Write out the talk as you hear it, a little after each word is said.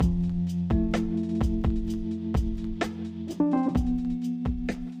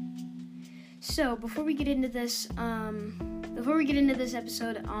So before we get into this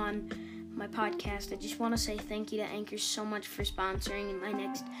episode on my podcast, I just want to say thank you to Anchor so much for sponsoring my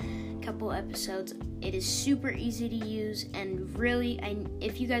next couple episodes. It is super easy to use, and really,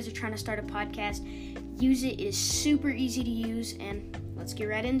 if you guys are trying to start a podcast, use it. It is super easy to use, and let's get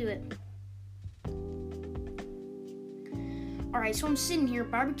right into it. Alright, so I'm sitting here,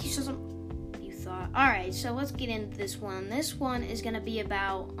 barbecue sauce. You thought. Alright, so let's get into this one. This one is going to be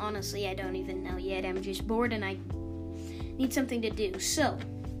about, honestly, I don't even know yet. I'm just bored and I need something to do. So,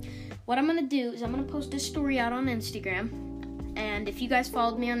 what I'm going to do is I'm going to post this story out on Instagram. And if you guys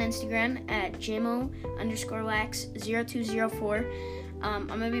followed me on Instagram at JMO_lax0204, I'm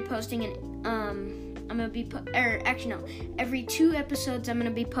going to be posting every 2 episodes I'm going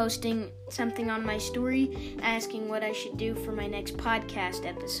to be posting something on my story asking what I should do for my next podcast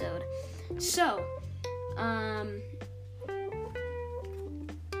episode. So, let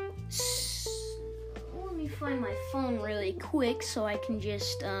me find my phone really quick so I can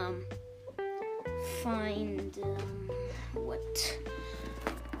just find what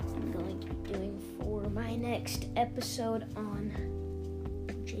I'm going to be doing for my next episode on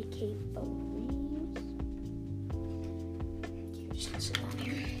JK for Reels. You're just gonna sit down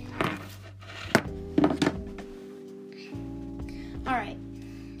here. Alright,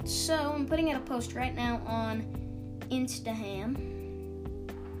 so I'm putting out a post right now on Instagram.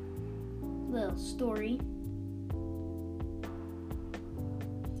 Little story.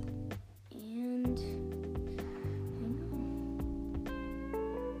 And hang on.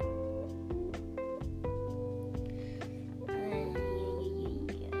 I need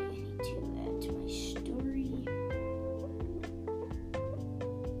to add to my story.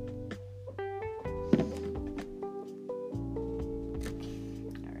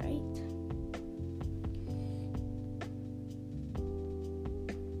 Alright.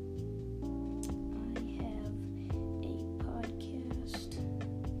 I have a podcast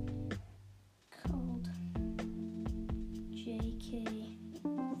called JK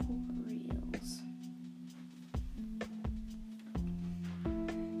for Reels.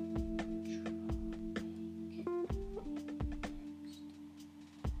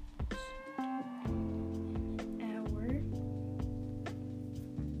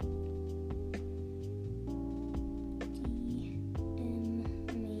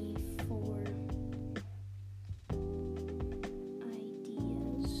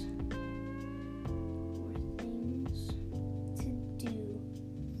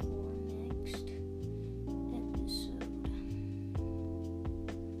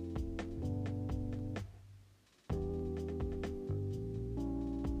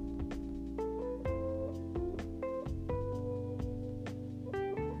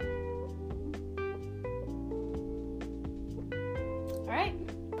 Alright,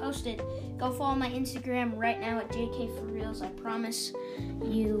 posted. Go follow my Instagram right now at JK for Reels. I promise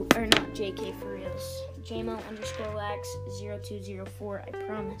you, or not JK for Reels, JMO_lax0204. I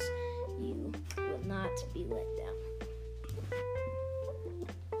promise you will not be let down.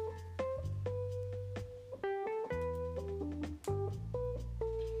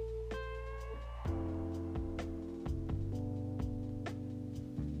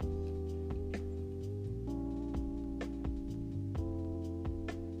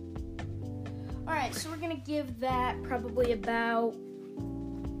 Alright, so we're going to give that probably about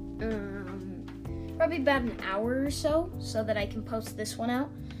an hour or so that I can post this one out.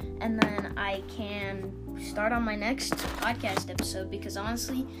 And then I can start on my next podcast episode because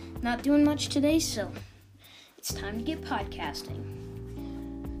honestly, not doing much today, so it's time to get podcasting.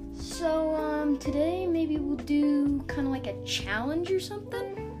 So, today maybe we'll do kind of like a challenge or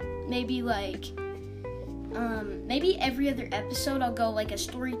something. Maybe maybe every other episode I'll go like a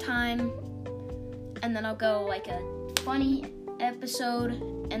story time. And then I'll go like a funny episode,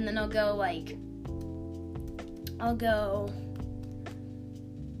 and then I'll go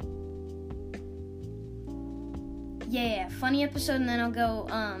funny episode, and then I'll go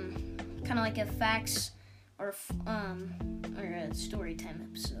kind of like a facts or a story time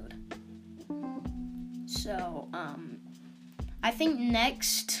episode. So I think in the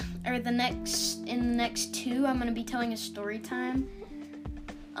next 2 I'm gonna be telling a story time.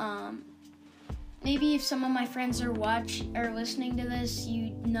 Maybe if some of my friends are listening to this,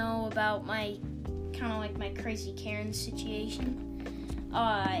 you know about my kind of like my crazy Karen situation.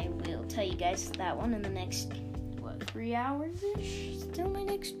 I will tell you guys that one in the next 3 hours-ish. Still my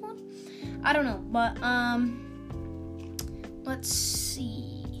next one. I don't know, but let's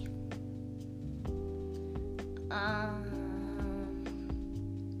see.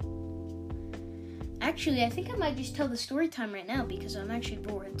 Actually, I think I might just tell the story time right now because I'm actually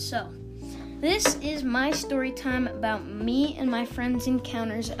bored. So, this is my story time about me and my friends'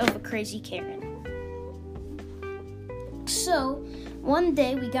 encounters of a crazy Karen. So, one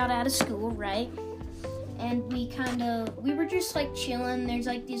day we got out of school, right? And we were just like chilling. There's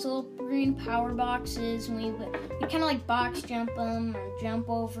like these little green power boxes, and we kind of like box jump them or jump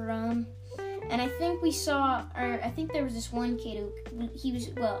over them. And I think there was this one kid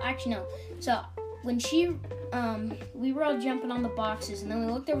So when we were all jumping on the boxes, and then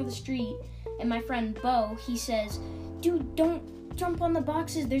we looked over the street, and my friend Bo, he says, "Dude, don't jump on the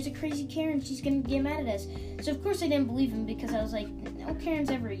boxes. There's a crazy Karen. She's gonna get mad at us." So of course I didn't believe him, because I was like, no Karen's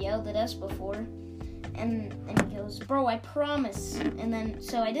ever yelled at us before. And he goes, "Bro, I promise." And then,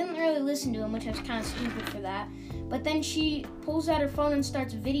 so I didn't really listen to him, which I was kind of stupid for that. But then she pulls out her phone and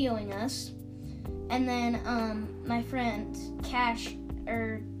starts videoing us. And then my friend Cash,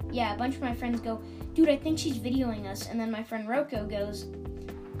 a bunch of my friends go, "Dude, I think she's videoing us." And then my friend Rocco goes,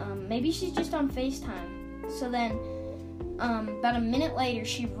 "Maybe she's just on FaceTime." So then, about a minute later,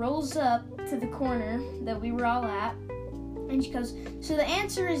 she rolls up to the corner that we were all at, and she goes, "So the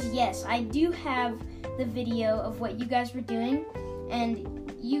answer is yes, I do have the video of what you guys were doing, and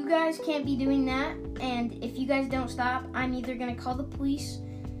you guys can't be doing that, and if you guys don't stop, I'm either going to call the police,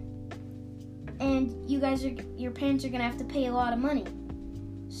 and your parents are going to have to pay a lot of money."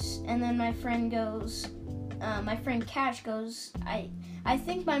 And then my friend Cash goes, I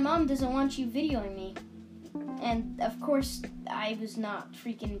think my mom doesn't want you videoing me." And of course, I was not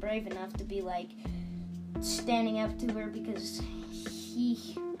freaking brave enough to be like standing up to her, because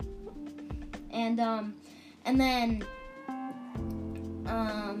and then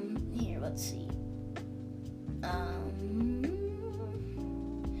here, let's see.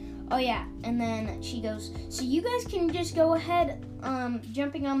 And then she goes, "So you guys can just go ahead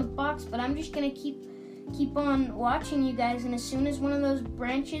jumping on the box, but I'm just gonna keep on watching you guys, and as soon as one of those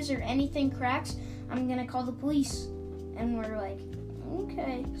branches or anything cracks, I'm gonna call the police." And we're like,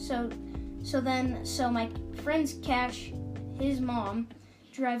 okay. So my friend's Cash, his mom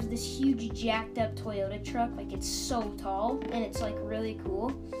drives this huge jacked up Toyota truck, like it's so tall and it's like really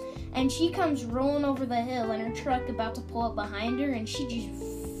cool. And she comes rolling over the hill, and her truck about to pull up behind her, and she just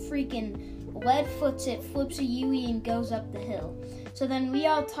freaking lead foots it, flips a U-E, and goes up the hill. So then we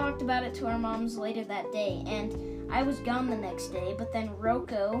all talked about it to our moms later that day, and I was gone the next day, but then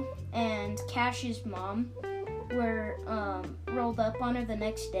Rocco and Cash's mom were rolled up on her the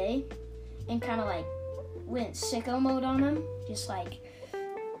next day and kind of like went sicko mode on him, just like,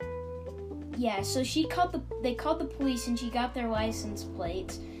 yeah. So they called the police, and she got their license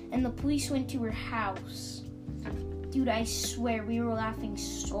plates, and the police went to her house. Dude, I swear we were laughing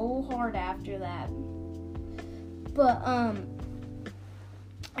so hard after that. But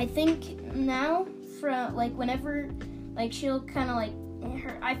I think now, whenever she'll kind of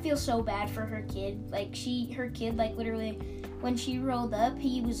I feel so bad for her kid. Her kid literally, when she rolled up,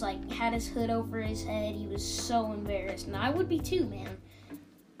 he was had his hood over his head. He was so embarrassed, and I would be too, man.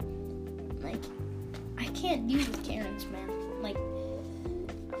 I can't deal with Karens, man.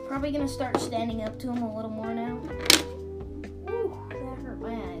 I'm probably gonna start standing up to them a little more now. Ooh, that hurt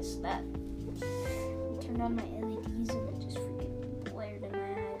my eyes. That turned on my LEDs, and it just freaking blared in my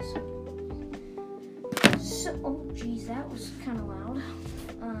eyes. So, oh geez, that was kind of loud.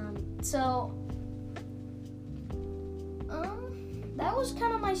 That was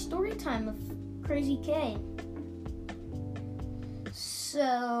kind of my story time of Crazy K.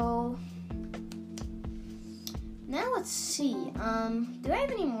 So, now let's see. Do I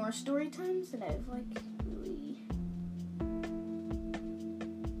have any more story times that I've really?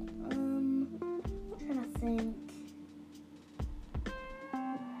 I'm trying to think.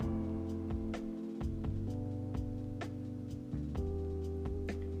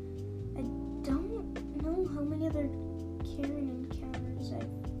 I don't know how many other Karen encounters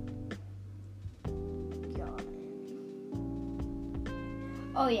I've gotten.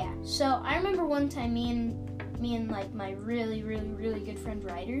 Oh yeah, so I remember one time me and my really, really, really good friend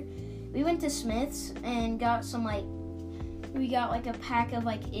Ryder, we went to Smith's and got some we got a pack of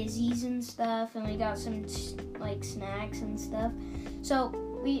Izzy's and stuff, and we got some snacks and stuff. So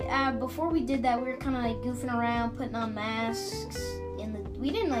we before we did that, we were kind of goofing around, putting on masks. We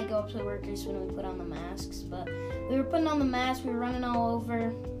didn't go up to the workers when we put on the masks, but we were putting on the masks. We were running all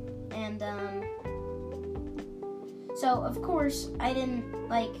over, and so of course I didn't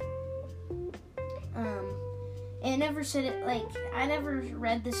it never said it, I never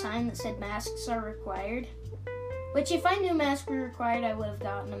read the sign that said masks are required. Which, if I knew masks were required, I would have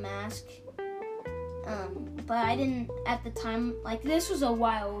gotten a mask. But I didn't at the time. This was a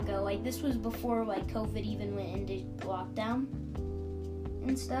while ago. This was before, COVID even went into lockdown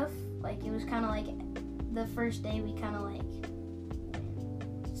and stuff. Like, it was kind of like the first day we kind of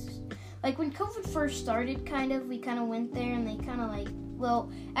like when COVID first started, kind of, we kind of went there and they kind of like, well,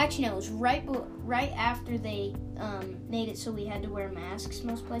 actually no, it was right after they made it so we had to wear masks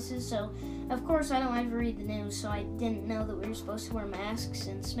most places. So of course I don't ever read the news, so I didn't know that we were supposed to wear masks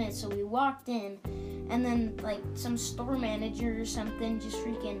in Smith. So we walked in, and then like some store manager or something just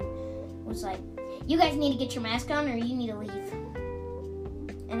freaking was like, "You guys need to get your mask on, or you need to leave."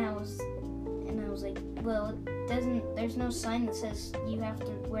 And I was like, "Well, there's no sign that says you have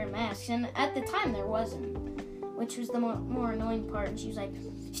to wear masks." And at the time there wasn't, which was the more annoying part. And she was like,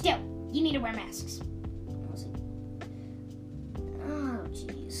 "Still, you need to wear masks." And I was like, oh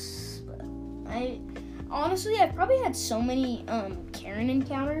jeez. But I've probably had so many Karen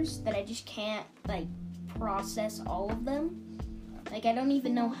encounters that I just can't like process all of them. Like, I don't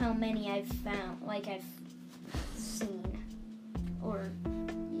even know how many I've found, like I've seen, or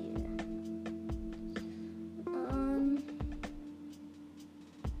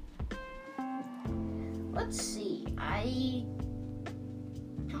let's see, I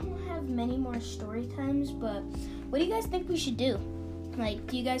don't have many more story times, but what do you guys think we should do? Like,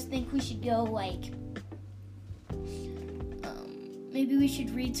 do you guys think we should go, like, maybe we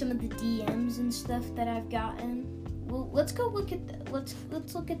should read some of the DMs and stuff that I've gotten? Well, let's go look at let's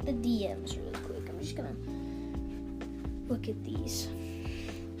look at the DMs really quick. I'm just gonna look at these.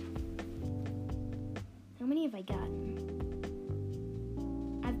 How many have I gotten?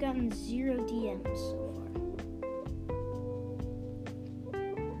 I've gotten 0 DMs so far.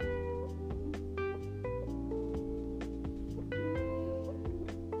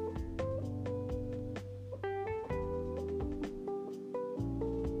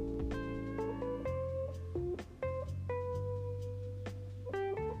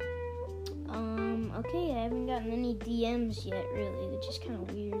 Okay, I haven't gotten any DMs yet, really, which is kind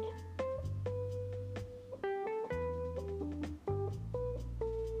of weird.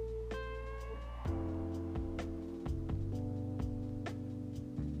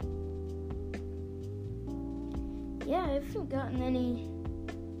 Yeah, I haven't gotten any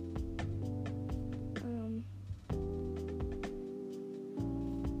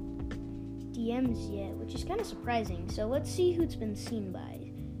DMs yet, which is kind of surprising. So let's see who it's been seen by.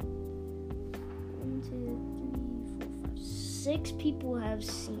 1, 2, 3, 4, 5, 6 people have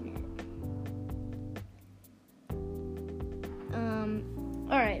seen it.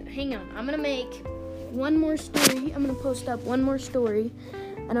 Alright, hang on. I'm gonna make one more story. I'm gonna post up one more story,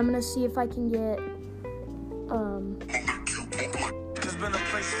 and I'm gonna see if I can get I'm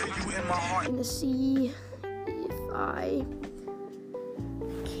gonna see if I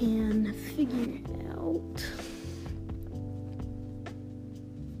can figure it out.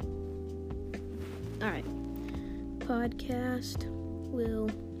 Alright. Podcast will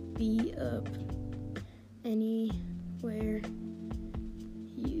be up anywhere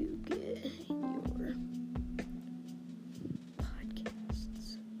you get your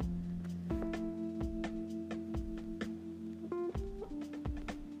podcasts.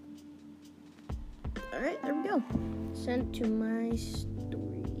 Alright, there we go. Sent to my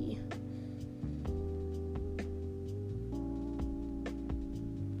story.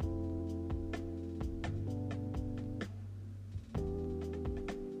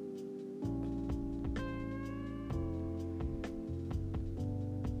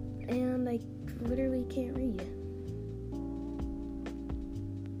 And I literally can't read it.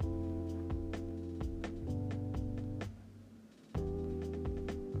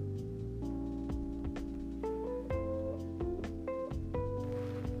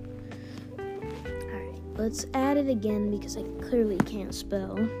 Alright, let's add it again because I clearly can't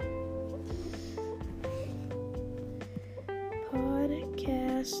spell.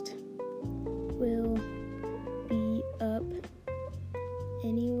 Podcast will be up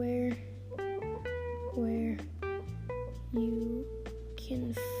anywhere where you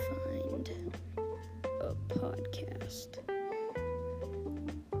can find a podcast.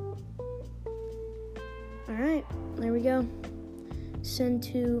 Alright, there we go. Send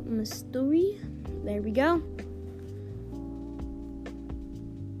to my story. There we go.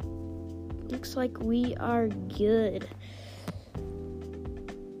 Looks like we are good.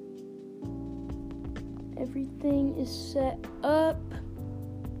 Everything is set up.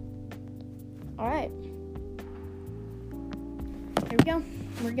 Alright. There we go.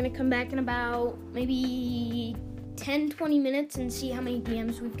 We're going to come back in about maybe 10-20 minutes and see how many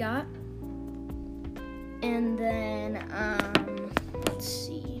DMs we've got. And then, let's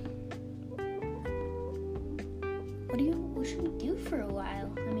see. What should we do for a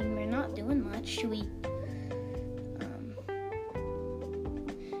while? I mean, we're not doing much. Should we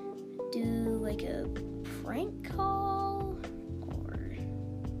like a prank call or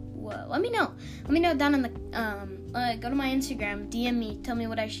what? Let me know. Let me know down in the go to my Instagram, DM me, tell me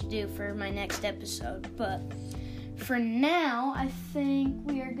what I should do for my next episode. But for now, I think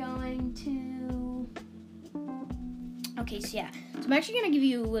we are going to. Okay, so yeah. So I'm actually gonna give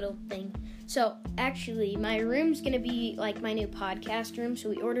you a little thing. So actually, my room's gonna be like my new podcast room. So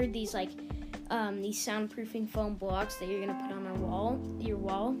we ordered these like these soundproofing foam blocks that you're gonna put on your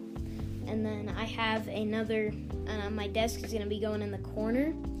wall. And then I have another. My desk is gonna be going in the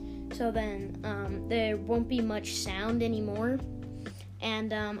corner. So then there won't be much sound anymore.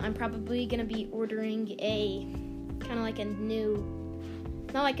 And I'm probably going to be ordering a kind of like a new,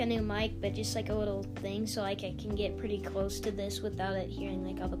 not like a new mic, but just like a little thing so like I can get pretty close to this without it hearing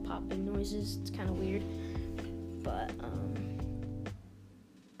like all the popping noises. It's kind of weird. But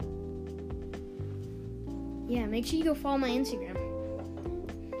yeah, make sure you go follow my Instagram.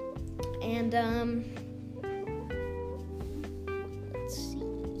 And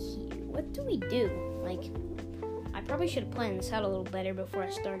what do we do? Like, I probably should have planned this out a little better before I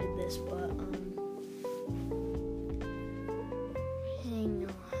started this, but, hang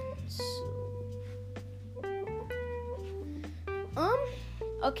on.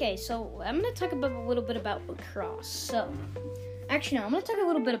 Okay, so I'm going to talk about a little bit about lacrosse. So, actually, no, I'm going to talk a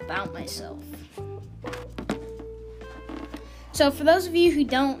little bit about myself. So, for those of you who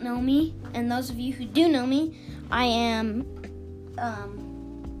don't know me, and those of you who do know me, I am,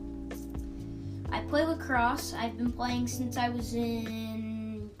 I play lacrosse. I've been playing since I was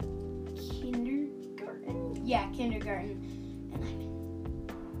in kindergarten. Yeah, kindergarten. And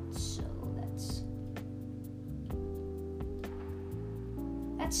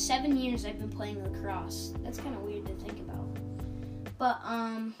that's 7 years I've been playing lacrosse. That's kind of weird to think about. But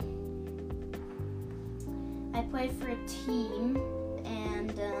I play for a team,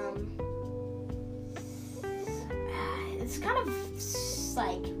 and it's kind of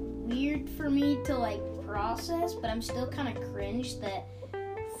like weird for me to like process, but I'm still kind of cringe that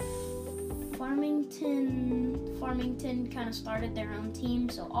Farmington kind of started their own team.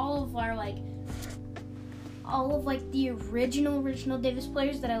 So all of the original Davis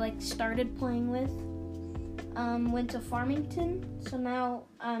players that I like started playing with went to Farmington. So now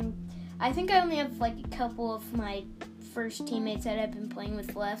I think I only have like a couple of my first teammates that I've been playing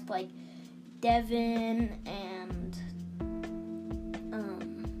with left, like Devin and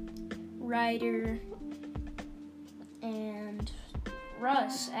Ryder and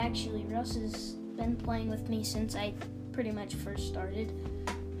Russ. Actually, Russ has been playing with me since I pretty much first started.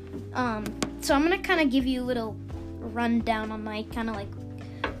 So I'm gonna kind of give you a little rundown on my kind of like.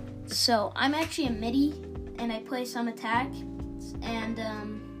 So I'm actually a midi, and I play some attack, and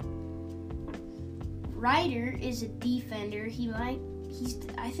Ryder is a defender.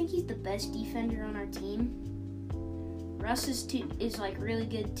 I think he's the best defender on our team. Russ is like really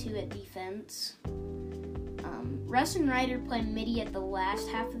good too at defense. Russ and Ryder play midi at the last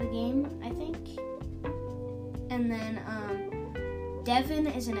half of the game, I think. And then Devin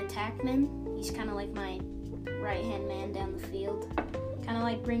is an attackman. He's kind of like my right-hand man down the field. Kind of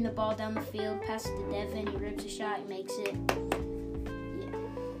like bring the ball down the field, pass it to Devin, he rips a shot, he makes it.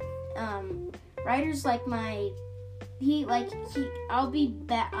 Yeah. Ryder's like I'll be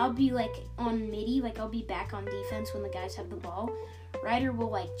like on midi, like I'll be back on defense when the guys have the ball. Ryder will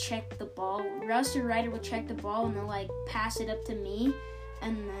like check the ball. Russ or Ryder will check the ball and they'll like pass it up to me,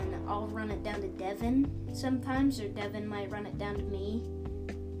 and then I'll run it down to Devin sometimes, or Devin might run it down to me,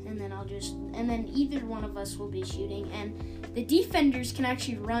 and then either one of us will be shooting. And the defenders can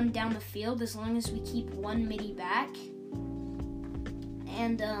actually run down the field as long as we keep one midi back.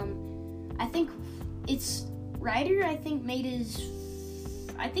 And I think it's Ryder.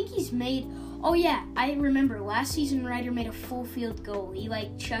 Oh yeah, I remember last season Ryder made a full field goal. He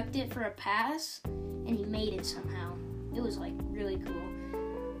like chucked it for a pass and he made it somehow. It was like really cool.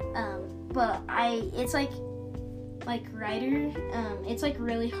 It's like Ryder, it's like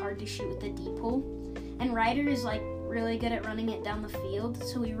really hard to shoot with the deep hole. And Ryder is like really good at running it down the field.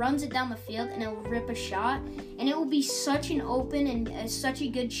 So he runs it down the field and it'll rip a shot, and it will be such an open and such a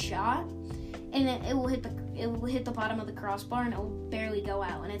good shot, and it will hit the bottom of the crossbar and it will barely go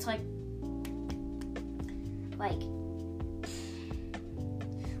out. And it's like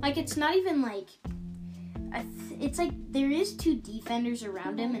it's not even like it's like there is two defenders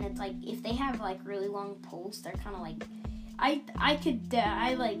around him, and it's like if they have like really long poles, they're kind of like I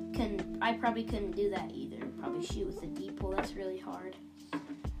probably couldn't do that either. Probably shoot with a deep pole. That's really hard.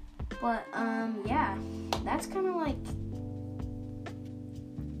 But yeah, that's kind of like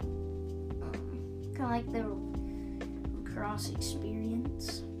the lacrosse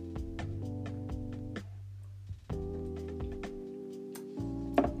experience.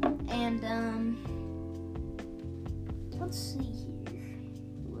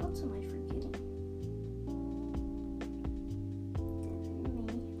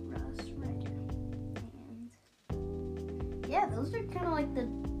 those are kind of like the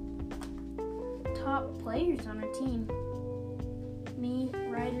top players on our team. Me,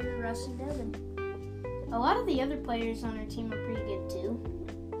 Ryder, Russ, and Devin. A lot of the other players on our team are pretty good too.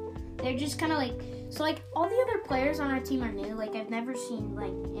 They're just kind of like, so like all the other players on our team are new. Like I've never seen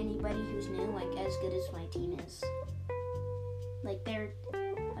like anybody who's new like as good as my team is. Like they're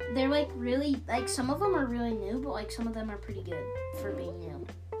like really, like some of them are really new, but like some of them are pretty good for being new.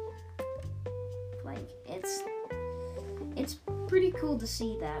 Like it's pretty cool to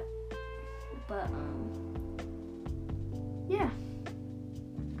see that. But yeah.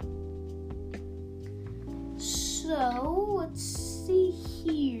 So let's see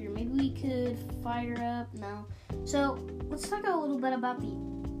here. Maybe we could fire up. No. So let's talk a little bit about the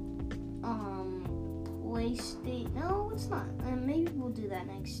PlayStation. No, it's not. Maybe we'll do that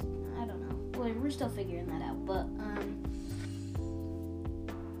next. I don't know. We're still figuring that out. But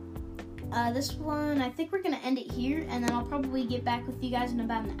this one, I think we're gonna end it here, and then I'll probably get back with you guys in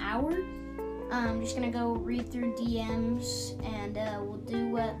about an hour. I'm just gonna go read through DMs, and we'll do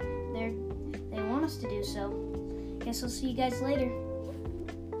what they want us to do. So, guess I'll see you guys later.